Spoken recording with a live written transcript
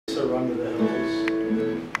or Run to the Hills.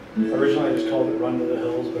 Originally I just called it Run to the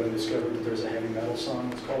Hills, but I discovered that there's a heavy metal song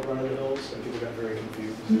that's called Run to the Hills, and people got very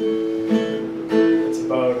confused. It's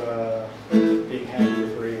about being happy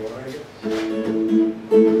with where you are, I guess.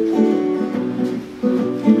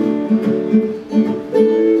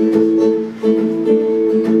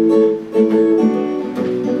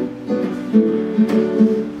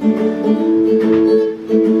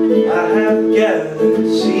 I have gathered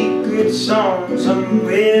secret songs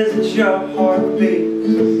somewhere that your heart beats.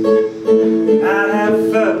 I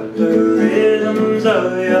have felt the rhythms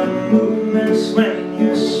of your movements when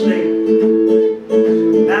you sleep.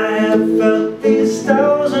 I have felt these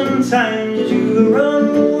 1,000 times that you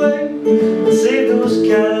run away and save those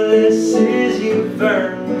calluses you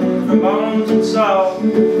burn from bones and soft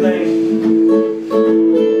things.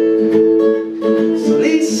 So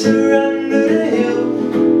Lisa, run to the hill,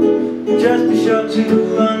 just be sure to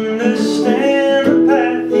understand the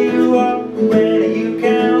path you walk when you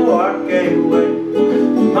can't walk away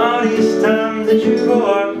from all these times that you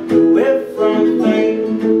walked away from things.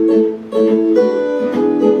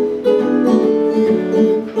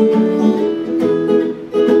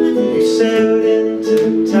 You sailed into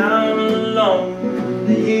town alone a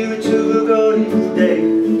year or two ago these days.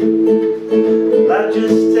 Well, I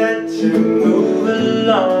just had to move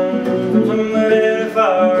along from somewhere very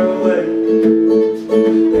far away.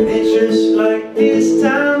 And it's just like this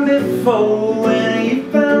time before, when you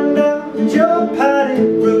found out that your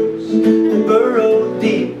potted roots had burrowed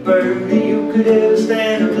deeper than you could ever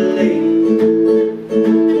stand or believe.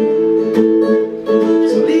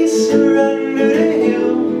 So Lisa, run to the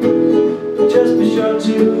hill, just be sure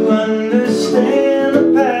to understand the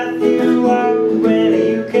path you walk when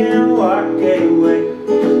you can't walk away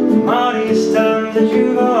from all these times that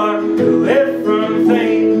you walked away from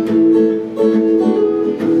fame.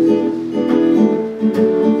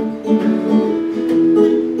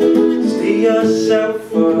 Yourself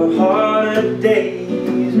for harder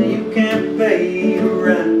days when you can't pay your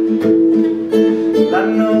rent. I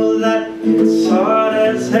know that it's hard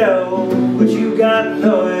as hell, but you got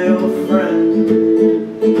loyal friends.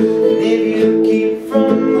 And if you keep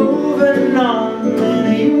from moving on,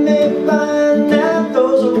 then you may find that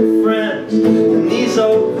those old friends and these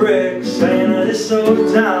old bricks saying that this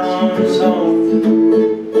old town is home.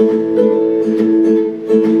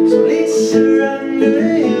 So Lisa, run to the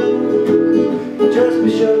hill, just be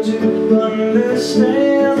sure to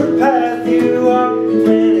understand the path you walk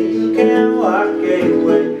when you can't walk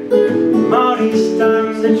away from all these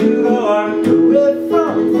times that you walked away from.